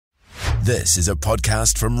This is a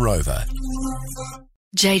podcast from Rover.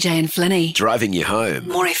 JJ and Flinny. Driving you home.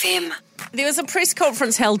 More FM. There was a press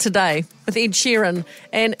conference held today with Ed Sheeran,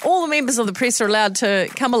 and all the members of the press are allowed to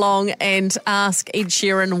come along and ask Ed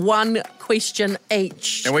Sheeran one question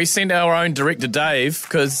each. And we send our own Director Dave,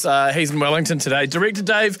 because he's in Wellington today. Director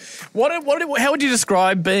Dave, how would you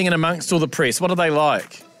describe being in amongst all the press? What are they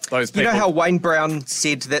like, those people? You know how Wayne Brown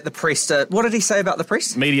said that the press... what did he say about the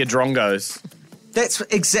press? Media drongos. That's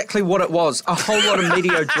exactly what it was. A whole lot of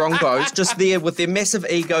media drongos just there with their massive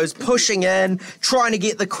egos, pushing in, trying to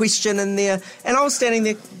get the question in there. And I was standing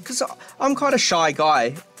there, because I'm quite a shy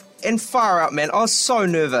guy. And far out, man, I was so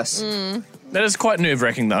nervous. That is quite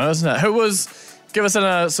nerve-wracking, though, isn't it? Give us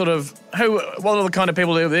what are the kind of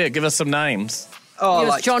people who were there? Give us some names. Oh,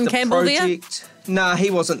 Was John Campbell project. Nah,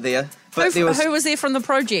 he wasn't there. But Who was there from the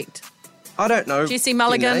project? I don't know. Jesse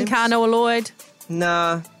Mulligan, Carnoa Lloyd?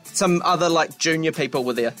 Nah, some other, junior people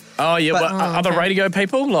were there. Oh, yeah, other radio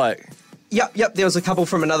people, Yep, there was a couple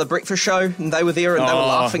from another breakfast show, and they were there, and they were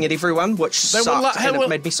laughing at everyone, which sucked, and it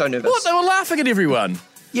made me so nervous. What? They were laughing at everyone?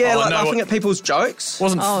 Yeah, laughing at people's jokes.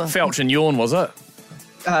 Wasn't Felch and Yawn, was it?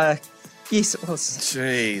 Yes, it was.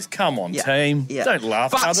 Jeez, come on, team. Yeah. Don't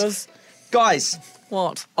laugh at others. Guys,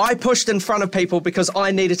 What? I pushed in front of people because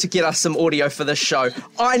I needed to get us some audio for this show.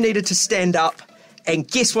 I needed to stand up, and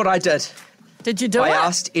guess what I did? Did you do I it?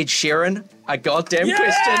 asked Ed Sheeran a goddamn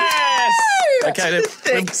question. Yes! Okay, then,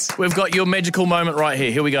 Thanks. we've got your magical moment right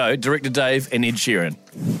here. Here we go. Director Dave and Ed Sheeran.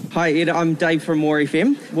 Hi Ed, I'm Dave from More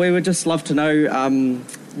FM. We would just love to know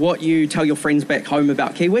what you tell your friends back home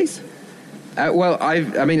about Kiwis.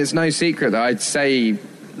 It's no secret that I'd say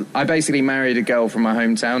I basically married a girl from my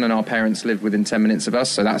hometown, and our parents lived within 10 minutes of us,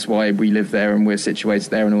 so that's why we live there and we're situated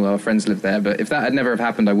there and all our friends live there. But if that had never have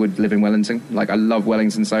happened, I would live in Wellington. I love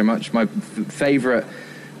Wellington so much. My favourite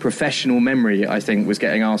professional memory, I think, was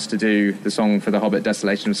getting asked to do the song for The Hobbit,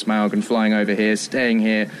 Desolation of Smaug, and flying over here, staying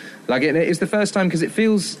here. It's the first time, because it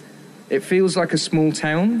feels like a small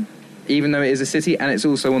town, even though it is a city, and it's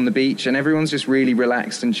also on the beach, and everyone's just really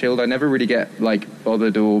relaxed and chilled. I never really get,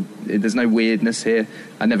 bothered, or there's no weirdness here.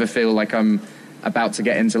 I never feel like I'm about to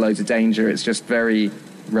get into loads of danger. It's just very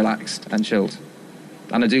relaxed and chilled.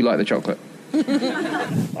 And I do like the chocolate. Oh,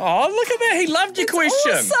 look at that. He loved your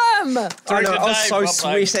question. Awesome! I know, I was Dave, so well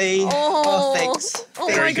played. sweety. Oh, thanks. Oh,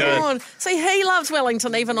 Very my good. God. See, he loves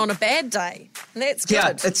Wellington even on a bad day. And that's good. Yeah,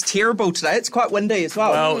 it's terrible today. It's quite windy as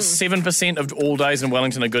well. Well, 7% of all days in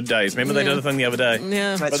Wellington are good days. Remember they did the thing the other day?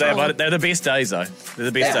 Yeah. That's But right. they're the best days, though.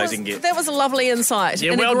 They're the best days you can get. That was a lovely insight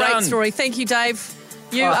Yeah, and well a great done. story. Thank you, Dave.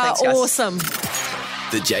 You are thanks, guys. awesome.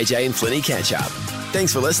 The JJ and Flinny catch up.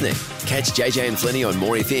 Thanks for listening. Catch JJ and Flinny on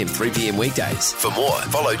More FM 3 p.m. weekdays. For more,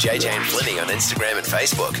 follow JJ and Flinny on Instagram and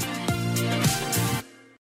Facebook.